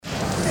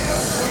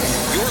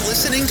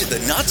listening to the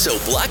Not So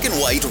Black and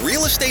White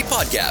Real Estate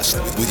Podcast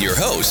with your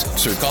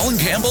hosts, Sir Colin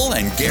Campbell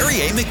and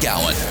Gary A.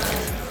 McGowan.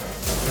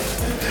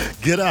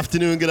 Good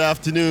afternoon.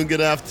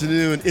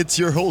 It's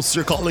your host,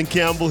 Sir Colin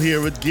Campbell,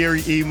 here with Gary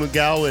A.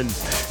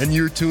 McGowan, and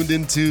you're tuned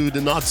into the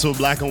Not So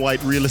Black and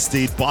White Real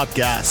Estate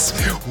Podcast.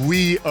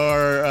 We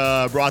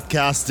are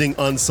broadcasting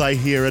on site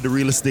here at the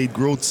Real Estate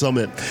Growth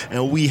Summit,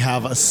 and we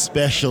have a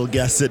special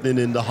guest sitting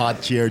in the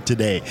hot chair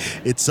today.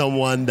 It's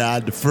someone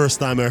that the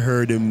first time I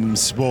heard him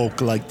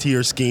spoke, like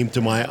tears came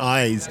to my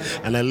eyes,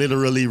 and I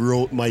literally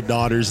wrote my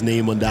daughter's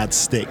name on that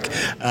stick.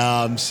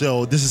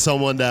 So this is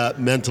someone that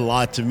meant a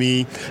lot to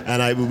me,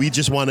 and we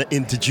just want to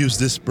introduce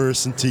this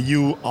person to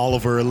you, all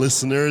of our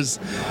listeners,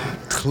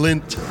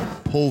 Clint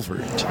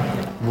Pulver.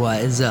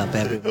 What is up,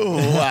 everybody?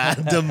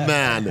 The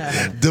man,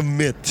 the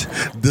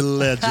myth, the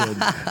legend,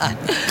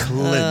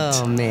 Clint.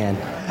 Oh, man.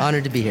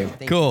 Honored to be here.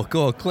 Cool.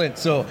 Clint,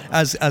 so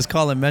as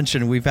Colin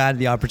mentioned, we've had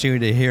the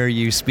opportunity to hear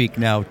you speak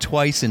now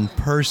twice in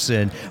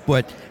person,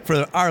 but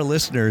for our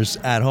listeners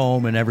at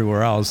home and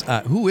everywhere else,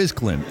 who is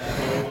Clint?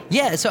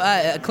 Yeah, so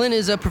Clint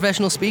is a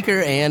professional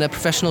speaker and a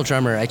professional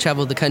drummer. I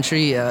traveled the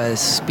country,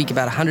 speak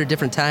about 100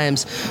 different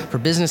times for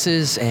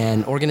businesses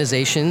and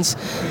organizations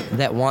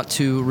that want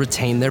to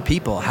retain their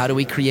people. How do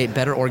we create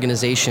better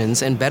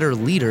organizations and better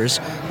leaders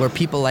where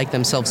people like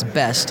themselves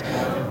best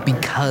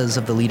because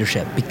of the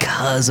leadership,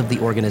 because of the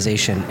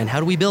organization? And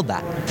how do we build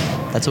that?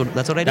 That's what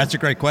I do. That's a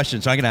great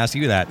question, so I'm going to ask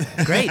you that.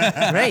 Great.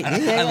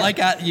 Yeah. I like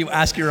how you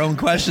ask your own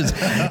questions.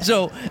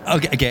 So,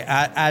 okay,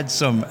 add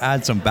some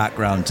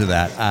background to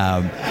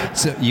that.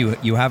 So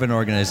you have an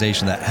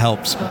organization that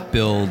helps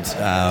build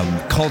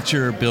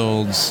culture,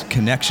 builds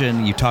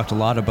connection. You talked a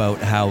lot about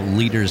how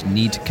leaders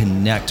need to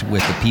connect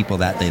with the people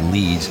that they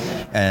lead,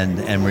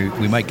 and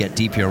we might get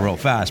deep here real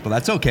fast, but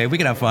that's okay. We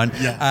can have fun.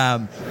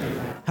 Yeah.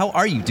 How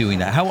are you doing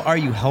that? How are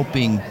you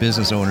helping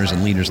business owners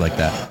and leaders like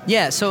that?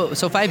 Yeah, so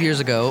 5 years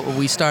ago,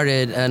 we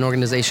started an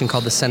organization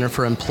called the Center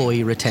for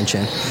Employee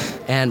Retention.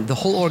 And the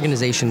whole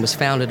organization was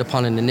founded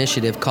upon an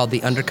initiative called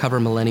the Undercover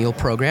Millennial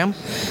Program.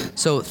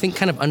 So think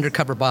kind of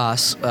undercover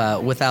boss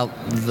without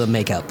the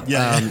makeup.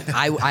 Yeah.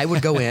 I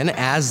would go in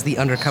as the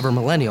undercover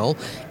millennial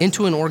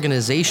into an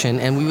organization,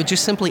 and we would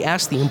just simply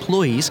ask the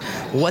employees,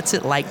 what's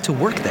it like to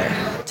work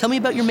there? Tell me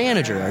about your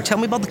manager, or tell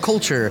me about the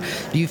culture.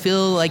 Do you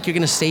feel like you're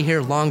going to stay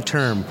here long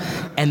term?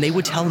 And they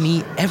would tell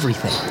me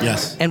everything.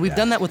 Yes. And we've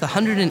done that with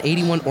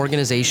 181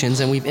 organizations,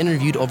 and we've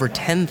interviewed over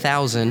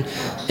 10,000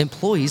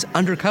 employees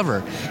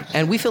undercover.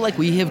 And we feel like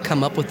we have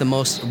come up with the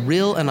most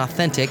real and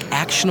authentic,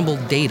 actionable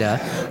data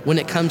when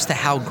it comes to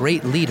how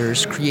great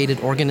leaders created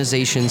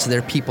organizations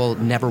their people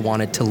never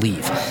wanted to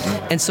leave.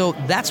 And so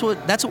that's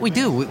what we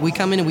do. We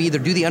come in and we either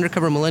do the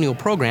Undercover Millennial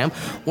Program,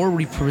 or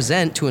we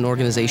present to an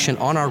organization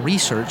on our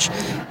research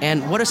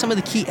and what are some of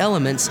the key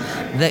elements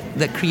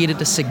that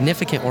created a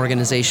significant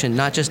organization,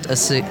 not just a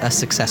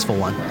successful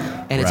one.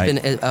 And it's been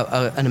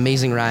an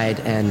amazing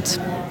ride and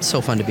so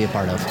fun to be a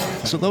part of.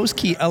 So those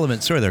key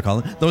elements,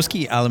 those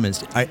key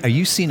elements, are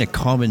you seeing a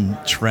common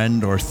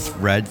trend or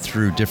thread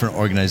through different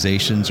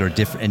organizations or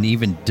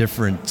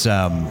different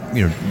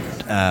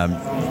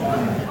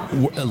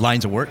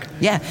lines of work?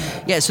 Yeah.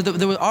 So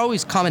there were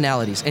always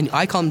commonalities, and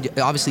I call them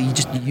obviously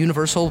just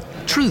universal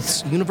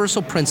truths,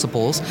 universal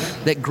principles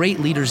that great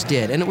leaders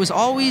did. And it was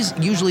always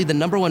usually the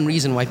number one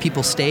reason why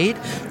people stayed,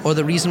 or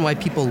the reason why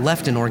people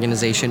left an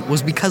organization,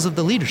 was because of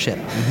the leadership.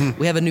 Mm-hmm.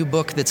 We have a new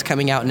book that's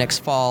coming out next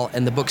fall,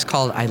 and the book's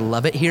called I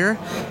Love It Here: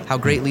 How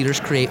Great Leaders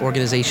Create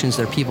Organizations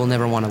Their People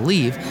Never Want to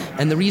Leave.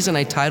 And the reason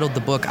I titled the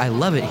book I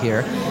Love It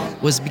Here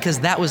was because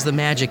that was the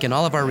magic in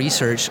all of our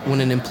research when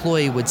an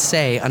employee would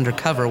say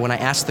undercover, when I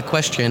asked the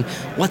question,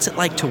 what's it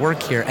like to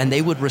work here? And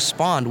they would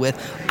respond with,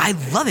 I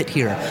love it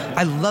here.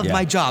 I love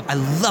my job. I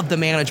love the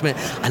management.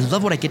 I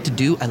love what I get to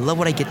do. I love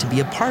what I get to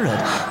be a part of.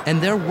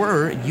 And there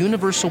were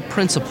universal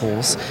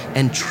principles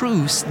and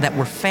truths that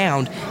were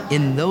found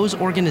in those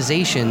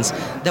organizations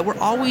that were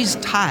always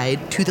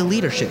tied to the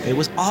leadership. It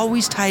was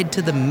always tied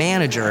to the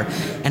manager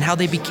and how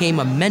they became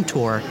a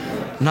mentor,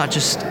 not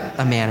just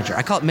a manager.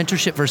 I call it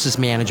mentorship versus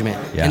management,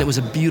 and it was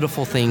a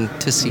beautiful thing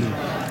to see.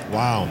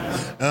 Wow.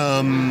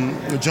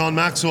 John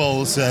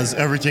Maxwell says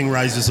everything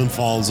rises and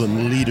falls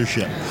on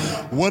leadership.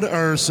 What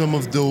are some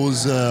of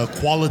those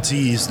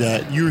qualities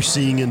that you're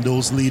seeing in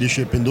those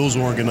leadership, in those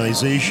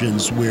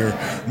organizations where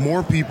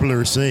more people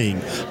are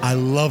saying, I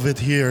love it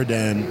here,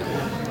 than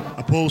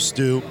opposed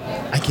to,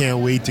 I can't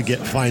wait to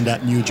find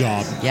that new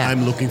job. Yeah.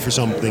 I'm looking for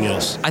something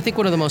else. I think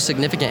one of the most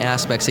significant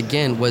aspects,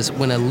 again, was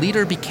when a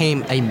leader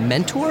became a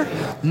mentor,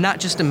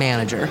 not just a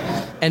manager.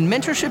 And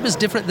mentorship is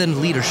different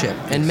than leadership,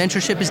 and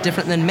mentorship is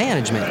different than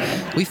management.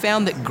 We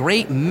found that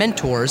great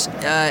mentors,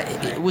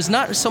 it was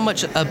not so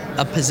much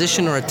a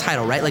position or a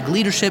title, right? Like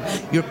leadership,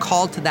 you're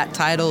called to that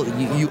title,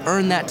 you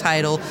earn that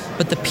title,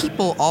 but the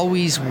people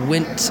always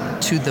went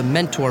to the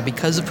mentor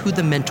because of who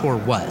the mentor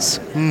was.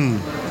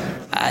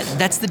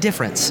 That's the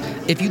difference.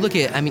 If you look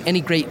at,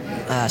 any great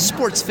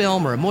sports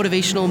film or a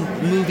motivational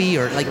movie,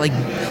 or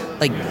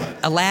like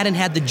Aladdin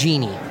had the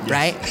genie,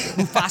 right?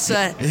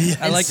 Mufasa.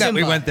 I like Simba. that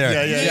we went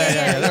there.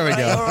 Yeah. There we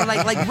go. Or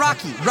like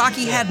Rocky.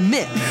 Rocky had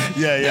Mick.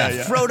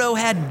 Yeah. Frodo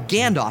had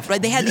Gandalf,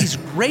 right? They had these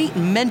great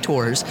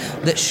mentors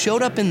that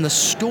showed up in the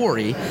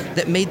story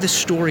that made the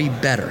story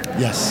better.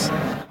 Yes.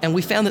 And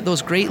we found that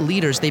those great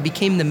leaders, they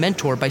became the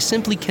mentor by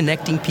simply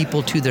connecting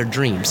people to their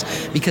dreams.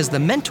 Because the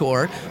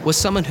mentor was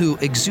someone who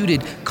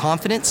exuded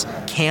confidence,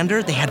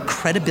 candor, they had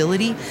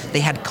credibility, they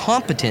had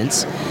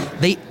competence,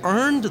 they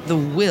earned the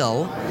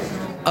will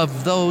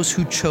of those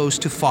who chose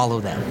to follow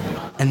them.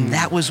 And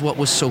that was what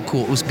was so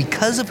cool. It was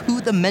because of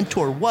who the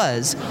mentor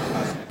was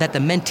that the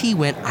mentee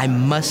went, I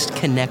must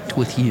connect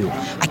with you.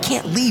 I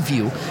can't leave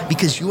you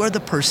because you are the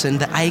person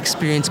that I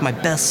experience my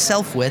best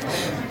self with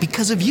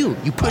because of you.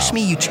 You push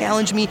me, you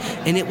challenge me,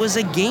 and it was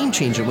a game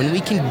changer. When we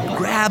can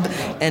grab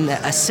and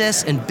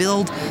assess and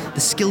build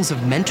the skills of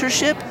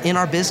mentorship in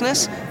our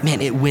business,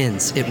 man, it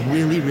wins. It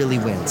really, really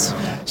wins.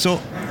 So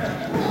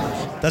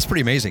that's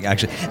pretty amazing,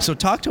 actually. So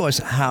talk to us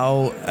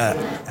how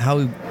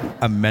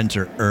a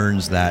mentor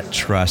earns that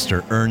trust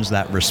or earns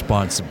that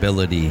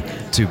responsibility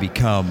to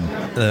become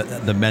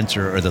the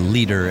mentor or the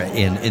leader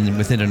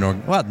within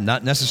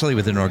not necessarily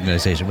within an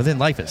organization, within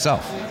life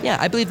itself. Yeah,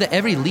 I believe that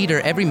every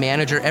leader, every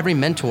manager, every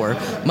mentor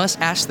must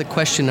ask the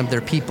question of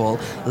their people,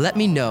 let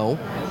me know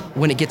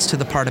when it gets to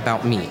the part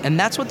about me. And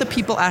that's what the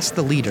people ask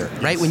the leader,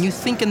 right? When you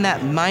think in that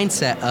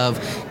mindset of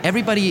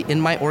everybody in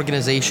my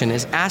organization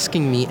is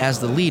asking me as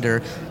the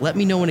leader, let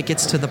me know when it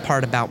gets to the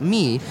part about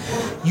me,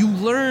 you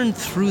learn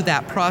through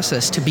that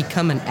process to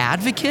become an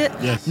advocate,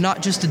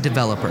 not just a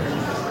developer.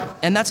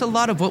 And that's a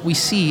lot of what we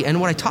see, and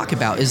what I talk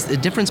about is the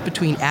difference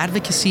between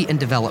advocacy and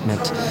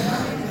development.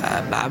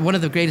 One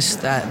of the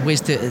greatest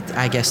ways to,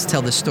 I guess,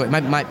 tell this story,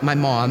 my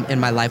mom in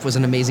my life was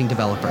an amazing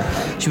developer.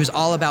 She was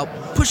all about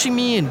pushing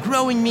me and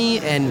growing me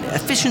and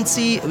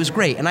efficiency. It was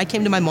great. And I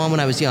came to my mom when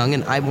I was young,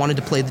 and I wanted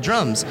to play the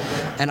drums.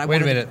 And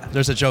Wait a minute.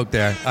 There's a joke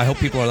there. I hope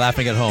people are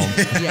laughing at home.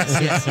 Yes.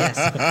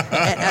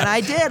 And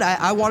I did.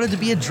 I wanted to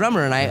be a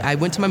drummer, and I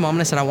went to my mom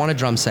and I said, I want a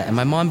drum set. And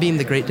my mom, being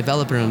the great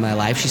developer in my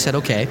life, she said,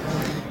 okay,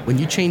 when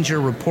you change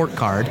your report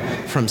card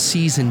from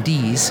C's and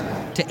D's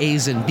to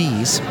A's and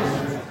B's,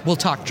 we'll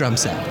talk drum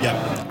set.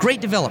 Yeah.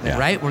 Great development,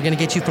 right? We're going to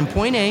get you from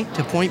point A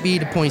to point B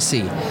to point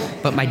C.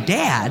 But my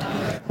dad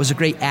was a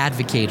great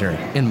advocator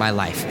in my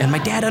life. And my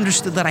dad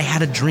understood that I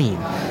had a dream.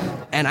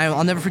 And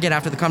I'll never forget,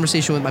 after the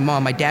conversation with my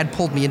mom, my dad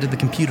pulled me into the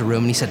computer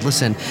room and he said,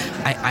 listen,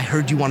 I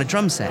heard you want a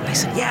drum set. And I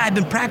said, yeah, I've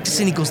been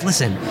practicing. He goes,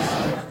 listen.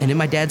 And in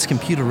my dad's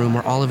computer room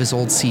were all of his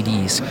old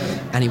CDs.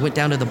 And he went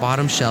down to the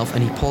bottom shelf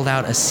and he pulled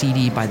out a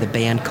CD by the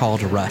band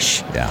called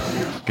Rush. Yeah,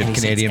 good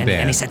Canadian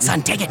band. And he said,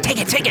 son, take it.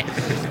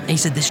 And he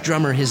said, this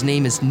drummer, his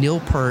name is Neil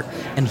Peart,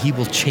 and he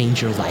will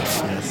change your life.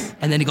 Yes.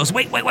 And then he goes,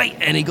 wait.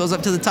 And he goes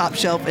up to the top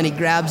shelf and he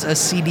grabs a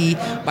CD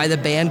by the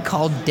band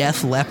called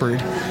Def Leppard.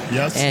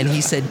 Yes. And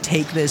he said,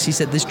 take this. He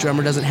said, this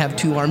drummer doesn't have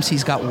two arms.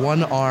 He's got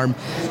one arm.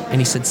 And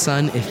he said,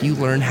 son, if you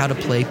learn how to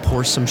play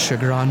Pour Some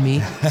Sugar on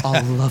Me,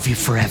 I'll love you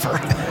forever.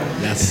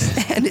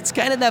 Yes. And it's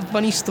kind of that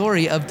funny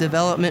story of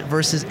development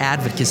versus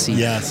advocacy.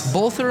 Yes.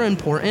 Both are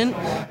important.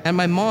 And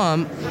my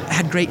mom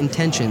had great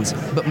intentions,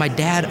 but my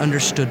dad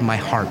understood my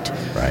heart.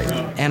 Right.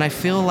 And I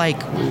feel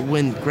like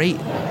when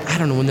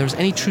there was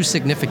any true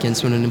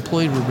significance, when an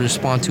employee would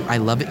respond to, I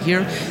love it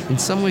here, in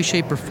some way,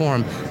 shape, or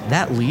form,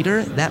 that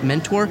leader, that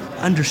mentor,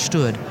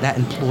 understood that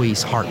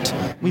employee's heart.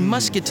 We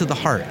must get to the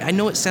heart. I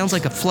know it sounds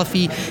like a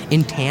fluffy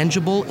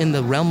intangible in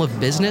the realm of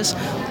business,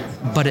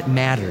 but it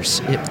matters.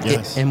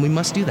 And we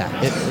must do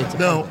that.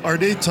 Now, are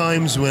there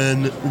times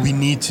when we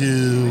need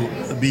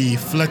to be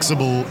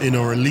flexible in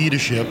our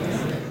leadership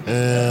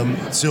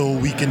so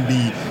we can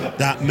be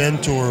that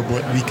mentor,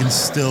 but we can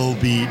still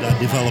be that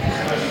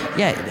developer?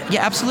 Yeah,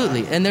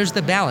 absolutely. And there's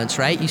the balance,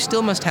 right? You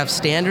still must have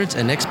standards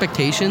and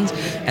expectations,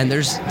 and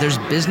there's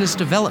business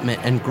development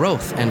and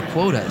growth and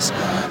quotas.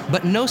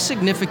 But no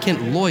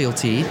significant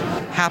loyalty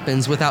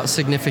happens without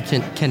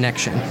significant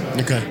connection.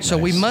 Okay. So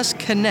we must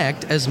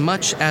connect as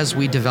much as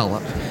we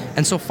develop.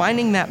 And so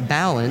finding that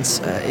balance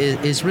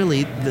is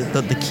really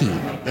the key.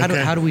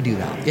 How do we do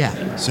that?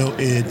 Yeah. So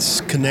it's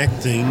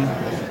connecting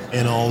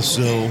and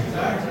also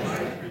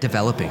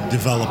developing.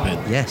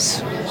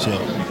 Yes.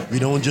 So we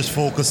don't just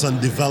focus on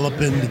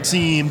developing the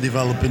team,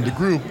 developing the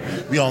group.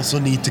 We also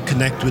need to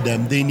connect with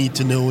them. They need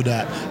to know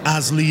that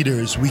as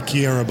leaders, we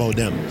care about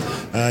them.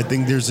 I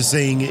think there's a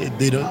saying,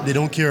 they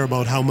don't care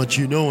about how much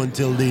you know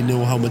until they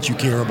know how much you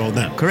care about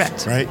them.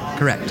 Correct. Right?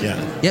 Correct.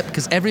 Yeah. Yep,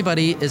 because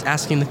everybody is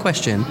asking the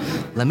question,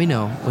 let me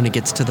know when it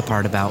gets to the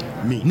part about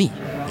me.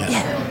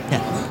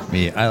 Yeah.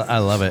 Me. I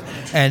love it.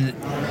 And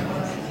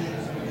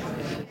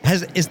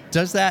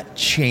does that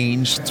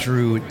change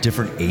through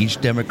different age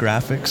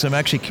demographics? I'm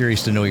actually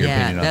curious to know your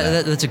opinion on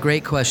that. That's a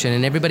great question.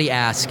 And everybody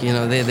asks,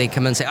 they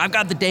come and say, I've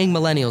got the dang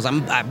millennials.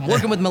 I'm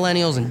working with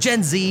millennials and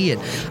Gen Z,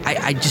 and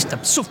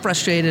I'm so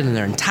frustrated, and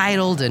they're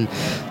entitled, and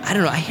I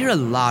don't know. I hear a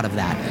lot of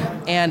that.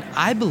 And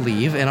I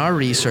believe in our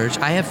research,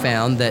 I have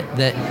found that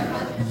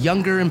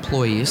younger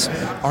employees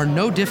are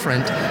no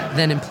different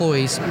than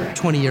employees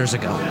 20 years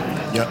ago.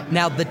 Yep.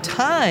 Now, the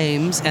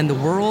times and the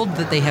world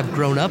that they have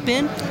grown up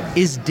in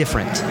is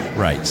different.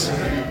 Right.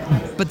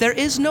 But there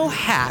is no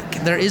hack,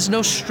 there is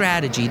no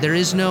strategy, there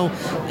is no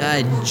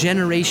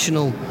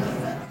generational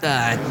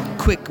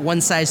quick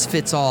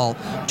one-size-fits-all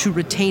to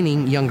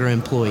retaining younger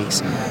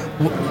employees.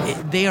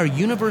 They are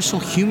universal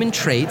human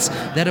traits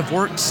that have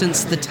worked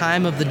since the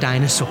time of the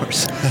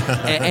dinosaurs.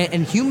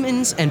 And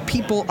humans and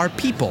people are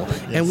people.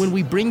 Yes. And when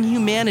we bring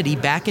humanity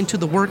back into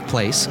the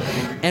workplace,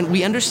 and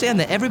we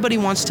understand that everybody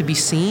wants to be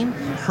seen,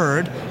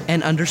 heard,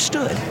 and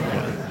understood.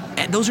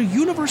 And those are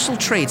universal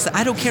traits that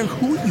I don't care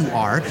who you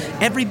are,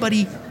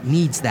 everybody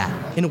needs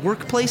that. In a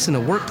workplace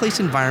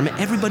environment,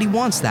 everybody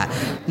wants that.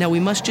 Now we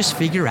must just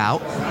figure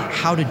out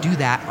how to do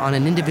that on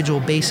an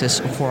individual basis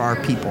for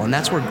our people. And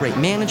that's where great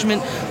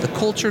management, the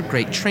culture,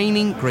 great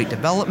training, great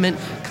development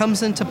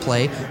comes into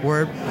play,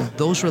 where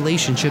those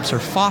relationships are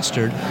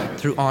fostered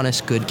through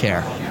honest, good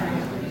care.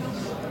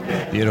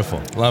 Beautiful,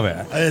 love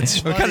it.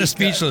 We're kind of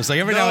speechless. Like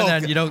every now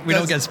and then, we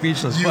don't get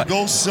speechless. You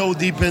go so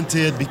deep into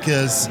it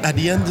because at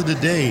the end of the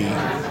day,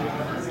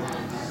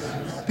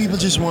 people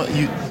just want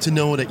you to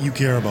know that you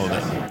care about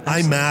them.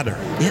 I matter.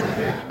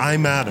 Yeah. I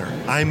matter.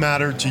 I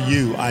matter to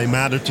you. I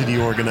matter to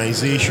the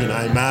organization.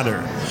 I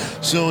matter.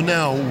 So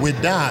now with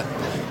that,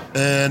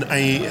 and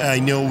I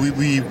know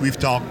we've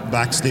talked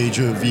backstage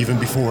of even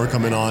before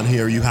coming on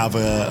here. You have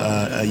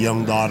a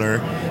young daughter,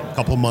 a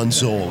couple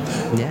months old.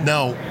 Yeah.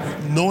 Now,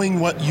 knowing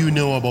what you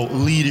know about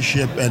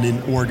leadership and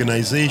in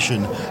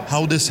organization,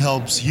 how this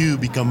helps you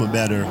become a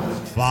better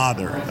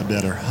father, a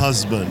better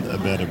husband, a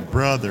better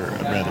brother,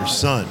 a better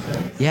son.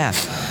 Yeah.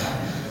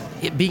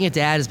 Being a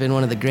dad has been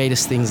one of the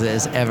greatest things that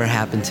has ever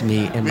happened to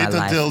me in my life.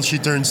 Wait until she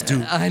turns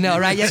 2. I know,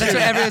 right? Yeah, that's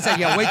what everyone's like.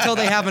 Yeah, wait till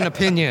they have an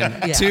opinion.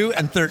 Yeah. 2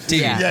 and 13.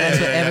 Yeah, that's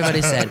what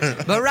everybody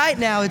said. But right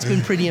now, it's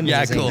been pretty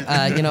amazing.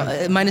 Yeah,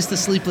 cool. Minus the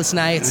sleepless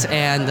nights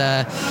and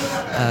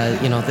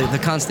the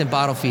constant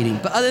bottle feeding.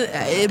 But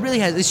it really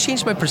has. It's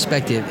changed my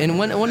perspective. And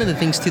one of the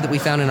things too that we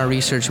found in our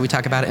research, we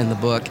talk about it in the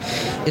book,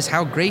 is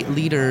how great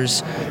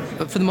leaders,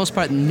 for the most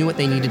part, knew what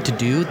they needed to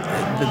do.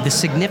 The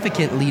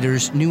significant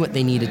leaders knew what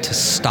they needed to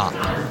stop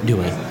doing.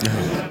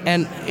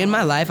 And in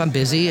my life, I'm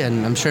busy,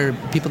 and I'm sure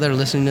people that are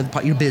listening to the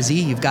podcast, you're busy,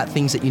 you've got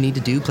things that you need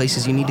to do,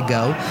 places you need to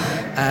go.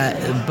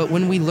 But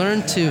when we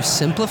learn to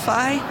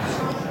simplify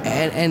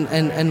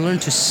and learn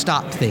to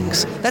stop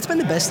things, that's been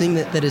the best thing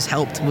that has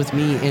helped with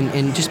me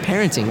in just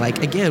parenting.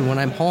 Like, again, when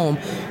I'm home,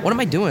 what am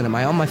I doing? Am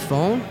I on my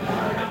phone?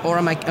 Or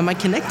am I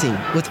connecting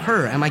with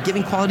her? Am I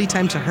giving quality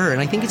time to her?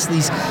 And I think it's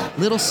these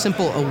little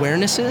simple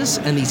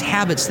awarenesses and these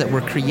habits that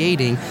we're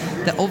creating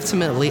that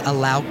ultimately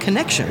allow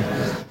connection.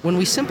 When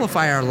we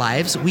simplify our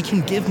lives, we can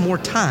give more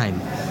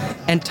time.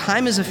 And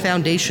time is a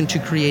foundation to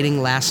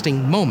creating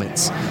lasting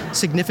moments.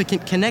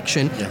 Significant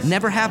connection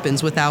never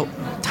happens without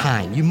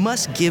time. You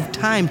must give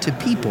time to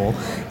people,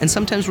 and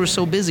sometimes we're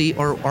so busy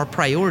or our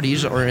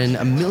priorities are in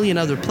a million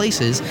other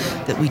places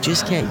that we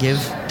just can't give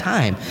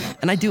time.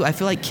 And I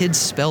feel like kids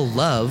spell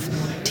love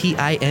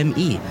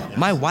T-I-M-E.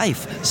 My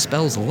wife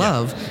spells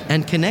love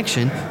and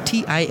connection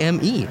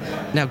T-I-M-E.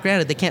 Now,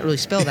 granted, they can't really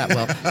spell that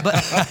well,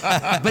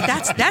 but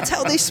that's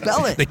how they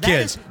spell it. The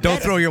kids,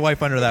 don't throw your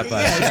wife under that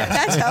bus. Yeah,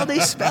 that's how they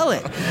spell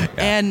it.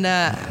 And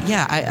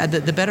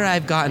the better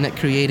I've gotten at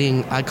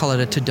creating, I call it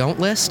a to-don't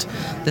list,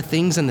 the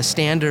things and the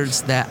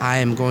standards that I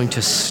am going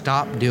to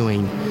stop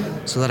doing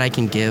so that I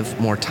can give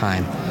more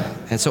time.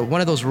 And so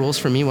one of those rules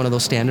for me, one of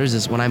those standards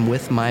is when I'm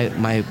with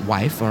my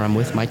wife or I'm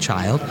with my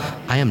child,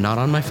 I am not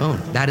on my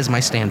phone. That is my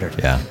standard.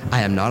 Yeah.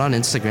 I am not on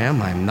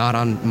Instagram. I'm not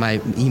on my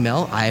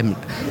email.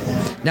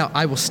 Now,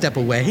 I will step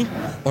away,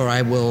 or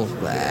I will,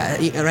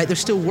 right, there's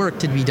still work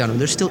to be done, or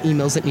there's still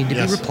emails that need to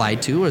be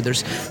replied to, or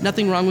there's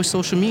nothing wrong with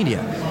social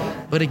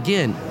media. But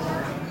again,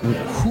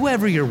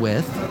 whoever you're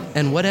with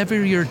and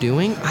whatever you're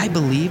doing, I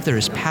believe there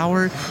is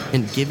power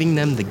in giving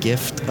them the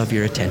gift of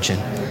your attention.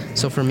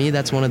 So for me,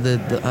 that's one of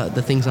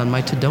the things on my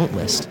to-don't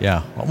list.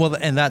 Yeah. Well,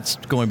 and that's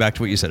going back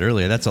to what you said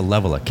earlier. That's a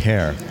level of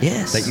care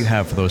that you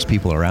have for those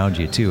people around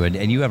you, too.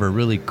 And you have a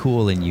really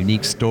cool and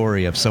unique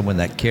story of someone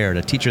that cared,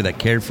 a teacher that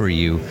cared for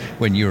you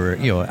when you were,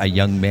 a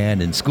young man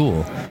in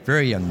school,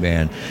 very young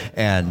man.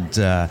 And,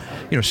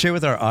 share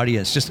with our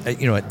audience just,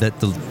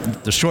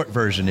 the short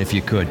version, if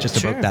you could,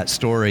 just about that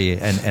story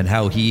and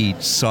how he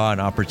saw an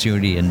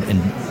opportunity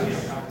and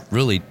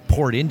really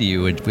poured into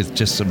you with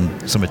just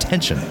some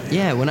attention.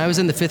 Yeah, when I was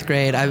in the 5th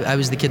grade, I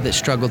was the kid that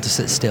struggled to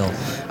sit still.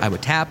 I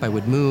would tap, I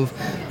would move.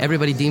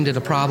 Everybody deemed it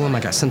a problem.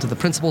 I got sent to the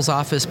principal's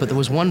office, but there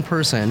was one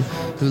person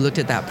who looked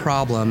at that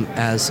problem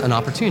as an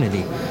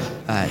opportunity.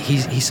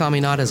 He saw me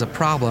not as a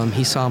problem,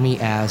 he saw me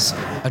as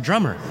a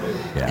drummer.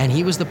 Yeah. And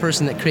he was the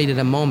person that created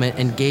a moment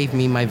and gave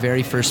me my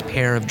very first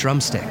pair of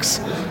drumsticks.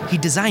 He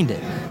designed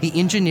it. He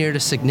engineered a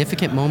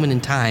significant moment in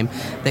time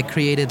that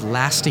created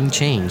lasting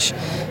change.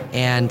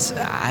 And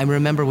I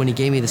remember when he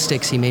gave me the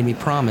sticks, he made me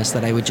promise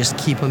that I would just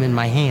keep them in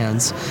my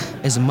hands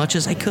as much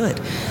as I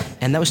could.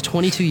 And that was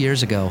 22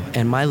 years ago,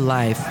 and my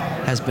life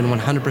has been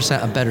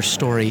 100% a better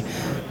story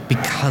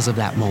because of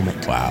that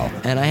moment. Wow.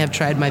 And I have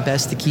tried my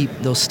best to keep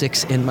those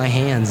sticks in my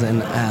hands,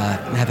 and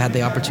have had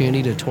the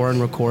opportunity to tour and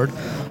record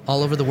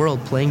all over the world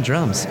playing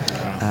drums.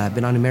 I've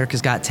been on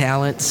America's Got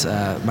Talent.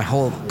 My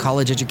whole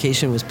college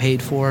education was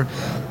paid for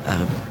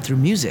through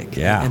music.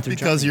 Yeah. And through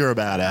Because drumming. you're a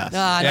badass.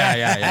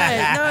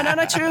 Hey, no,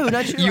 not true.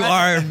 Not true. You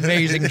are an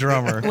amazing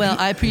drummer. Well,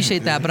 I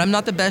appreciate that, but I'm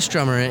not the best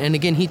drummer. And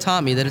again, he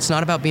taught me that it's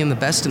not about being the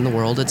best in the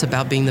world; it's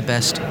about being the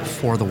best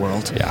for the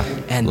world. Yeah.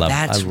 And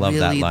that's I love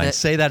really that line.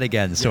 Say that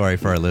again. Sorry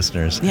for our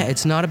listeners. Yeah,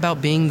 it's not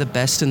about being the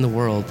best in the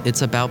world;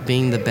 it's about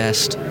being the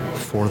best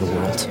for the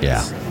world.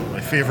 Yeah. My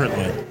favorite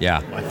line.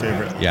 Yeah. My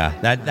favorite line. Yeah,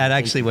 that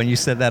actually, when you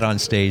said that on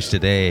stage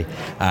today,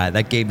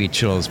 that gave me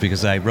chills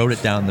because I wrote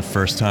it down the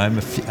first time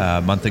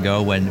a month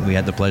ago when we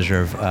had the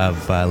pleasure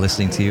of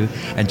listening to you,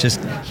 and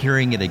just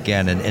hearing it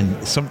again.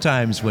 And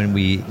sometimes when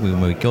we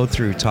go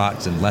through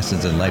talks and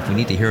lessons in life, we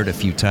need to hear it a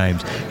few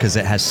times because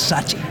it has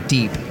such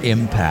deep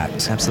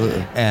impact.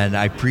 Absolutely. And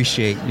I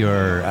appreciate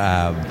your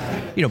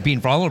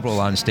being vulnerable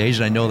on stage,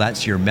 and I know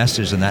that's your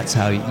message, and that's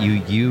how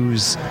you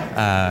use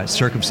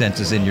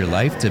circumstances in your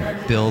life to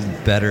build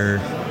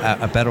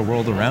a better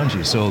world around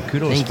you. So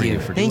kudos for you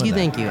for doing that.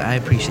 Thank you. I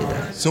appreciate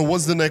that. So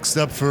what's the next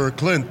step for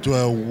Clint?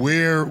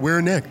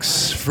 Where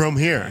next from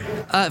here?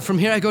 From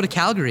here, I go to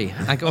Calgary.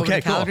 I go over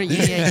to cool. Calgary.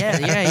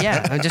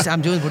 Yeah.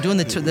 We're doing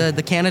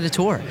the Canada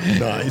tour.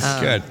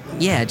 Nice. Good.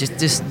 Yeah,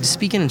 just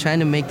speaking and trying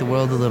to make the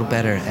world a little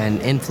better and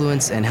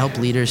influence and help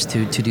leaders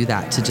to do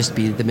that, to just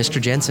be the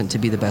Mr. Jensen, to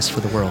be the best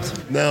for the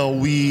world. Now,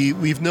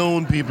 we've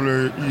known people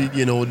are,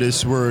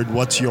 this word,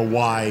 what's your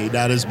why?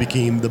 That has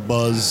become the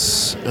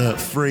buzz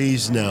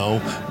phrase now.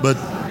 But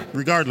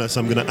regardless,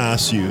 I'm going to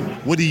ask you,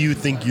 what do you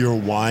think your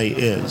why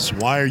is?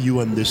 Why are you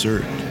on this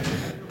earth?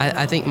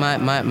 I think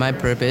my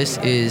purpose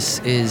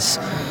is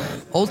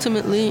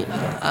ultimately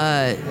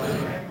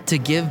to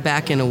give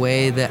back in a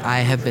way that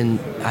I've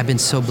been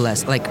so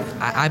blessed. Like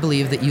I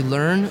believe that you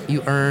learn,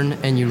 you earn,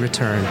 and you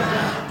return.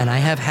 And I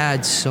have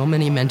had so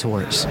many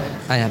mentors.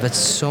 I have had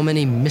so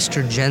many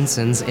Mr.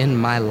 Jensens in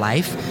my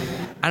life.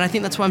 And I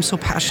think that's why I'm so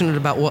passionate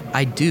about what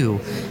I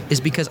do,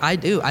 is because I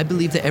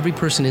believe that every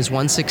person is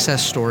one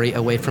success story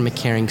away from a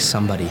caring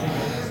somebody.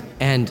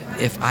 And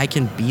if I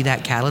can be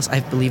that catalyst,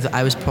 I believe that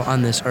I was put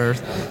on this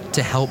earth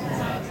to help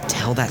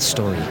tell that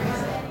story.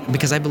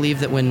 Because I believe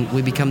that when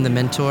we become the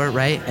mentor,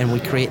 right, and we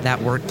create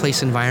that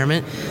workplace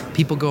environment,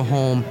 people go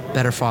home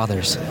better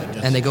fathers,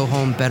 and they go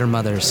home better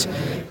mothers.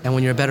 And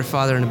when you're a better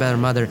father and a better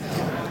mother,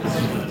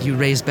 you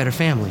raise better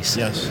families.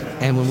 Yes.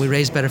 And when we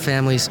raise better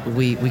families,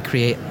 we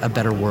create a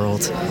better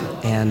world.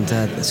 And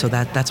so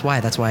that's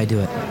why I do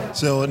it.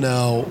 So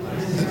now,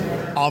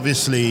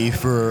 obviously,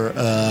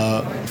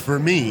 for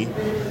me,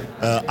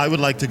 I would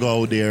like to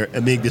go out there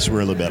and make this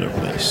world a better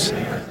place.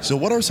 So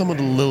what are some of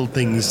the little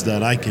things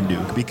that I can do?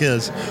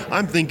 Because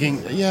I'm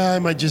thinking, I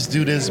might just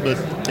do this, but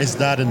is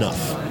that enough?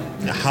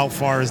 How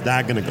far is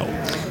that going to go?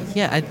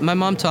 Yeah, my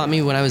mom taught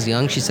me when I was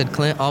young, she said,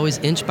 Clint, always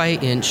inch by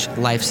inch,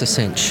 life's a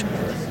cinch.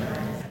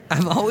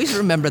 I've always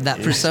remembered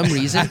that for some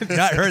reason. I've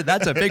not heard.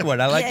 That's a big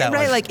one. I like that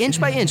right, one. like inch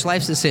by inch,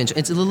 life's a cinch.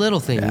 It's the little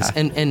things.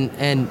 Yeah.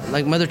 And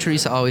like Mother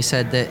Teresa always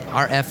said that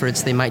our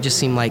efforts, they might just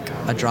seem like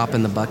a drop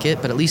in the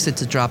bucket, but at least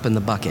it's a drop in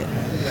the bucket.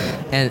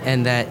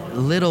 And that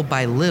little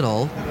by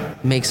little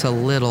makes a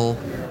little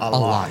a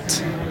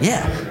lot.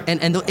 Yeah,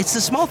 and it's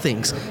the small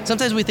things.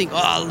 Sometimes we think,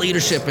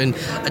 leadership and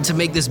to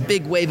make this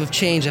big wave of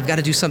change, I've got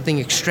to do something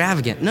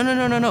extravagant.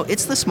 No.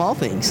 It's the small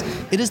things.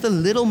 It is the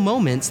little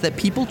moments that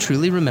people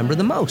truly remember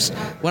the most.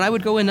 When I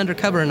would go in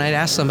undercover and I'd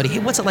ask somebody, hey,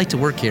 what's it like to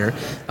work here?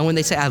 And when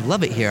they say, I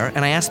love it here,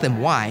 and I ask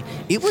them why,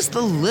 it was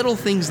the little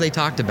things they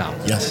talked about.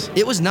 Yes.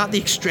 It was not the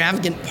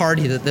extravagant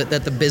party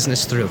that the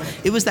business threw.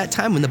 It was that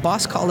time when the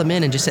boss called them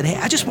in and just said, hey,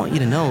 I just want you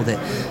to know that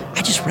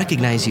I just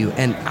recognize you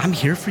and I'm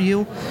here for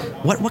you.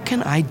 What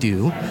can I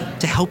do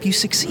to help you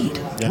succeed?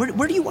 Yeah.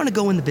 Where do you want to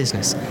go in the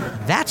business?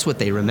 That's what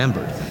they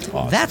remembered.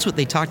 Awesome. That's what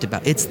they talked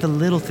about. It's the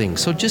little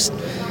things. So just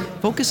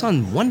focus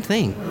on one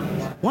thing.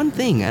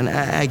 And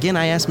again,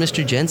 I asked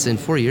Mr. Jensen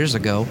 4 years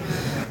ago,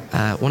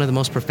 one of the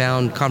most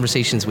profound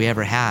conversations we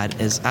ever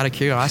had is, out of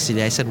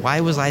curiosity, I said,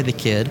 why was I the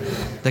kid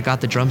that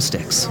got the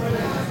drumsticks?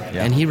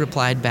 Yeah. And he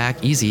replied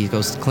back easy. He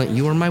goes, Clint,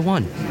 you were my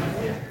one.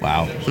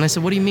 Wow. And I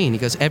said, what do you mean? He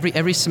goes,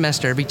 every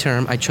semester, every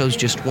term, I chose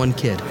just one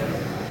kid.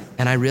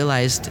 And I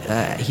realized,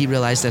 he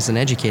realized as an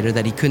educator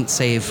that he couldn't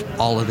save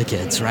all of the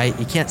kids, right?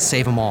 You can't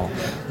save them all,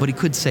 but he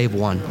could save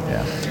one.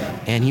 Yeah.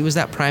 And he was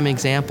that prime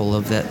example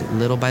of that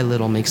little by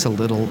little makes a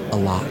little a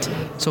lot.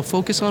 So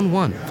focus on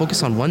one.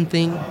 Focus on one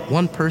thing,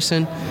 one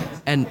person,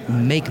 and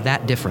make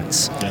that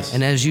difference. Yes.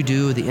 And as you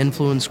do, the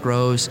influence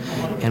grows,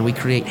 and we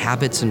create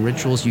habits and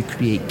rituals. You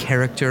create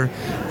character.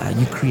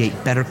 You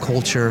create better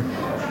culture.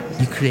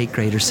 You create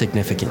greater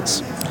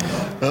significance.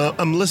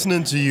 I'm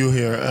listening to you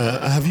here.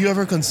 Have you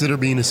ever considered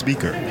being a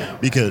speaker?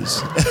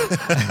 Because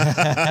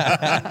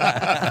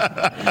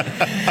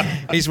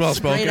he's well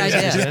spoken. Great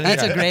idea.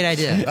 That's a great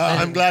idea.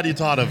 I'm glad you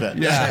thought of it.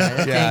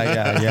 Yeah.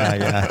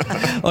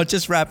 Well,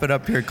 just wrap it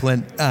up here,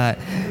 Clint.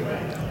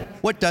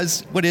 What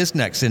is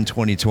next in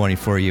 2020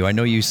 for you? I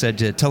know you said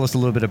to tell us a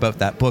little bit about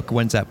that book.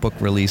 When's that book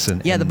release?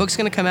 The book's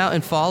going to come out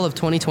in fall of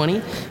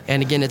 2020.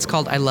 And again, it's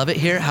called I Love It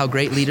Here, How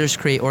Great Leaders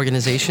Create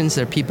Organizations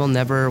Their People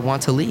Never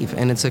Want to Leave.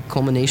 And it's a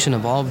culmination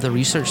of all of the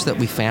research that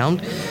we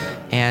found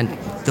and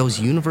those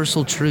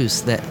universal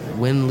truths that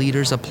when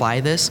leaders apply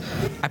this,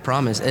 I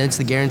promise, and it's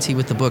the guarantee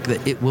with the book,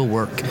 that it will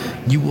work.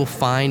 You will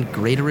find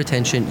greater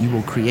retention, you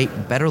will create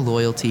better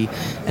loyalty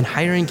and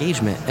higher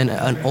engagement, and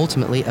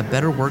ultimately a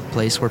better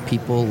workplace where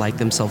people like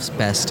themselves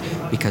best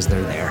because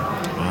they're there.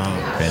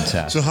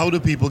 Fantastic. So how do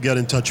people get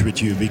in touch with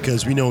you?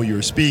 Because we know you're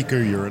a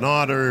speaker, you're an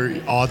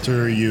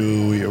author,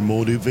 you're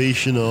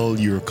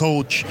motivational, you're a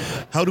coach.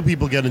 How do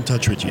people get in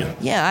touch with you?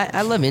 Yeah,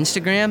 I love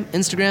Instagram.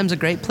 Instagram's a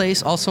great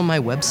place. Also my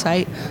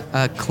website,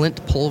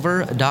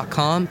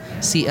 clintpulver.com,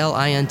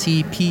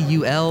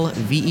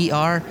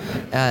 CLINTPULVER.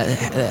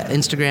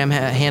 Instagram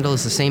handle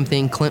is the same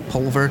thing, Clint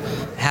Pulver.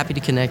 Happy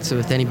to connect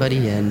with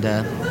anybody and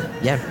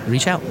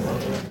reach out.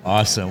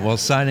 Awesome. Well,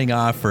 signing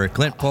off for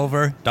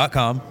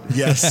clintpulver.com.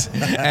 Yes.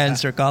 And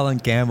Sir Colin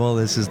Campbell,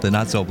 this is the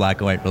Not So Black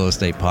and White Real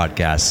Estate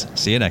Podcast.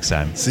 See you next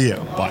time. See you.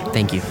 Bye.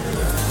 Thank you.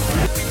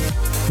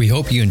 We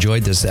hope you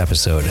enjoyed this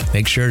episode.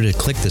 Make sure to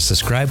click the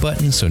subscribe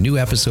button so new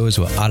episodes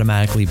will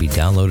automatically be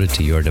downloaded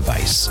to your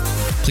device.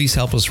 Please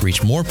help us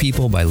reach more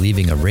people by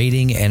leaving a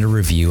rating and a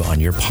review on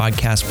your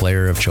podcast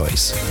player of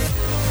choice.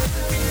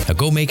 Now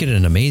go make it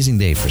an amazing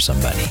day for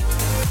somebody.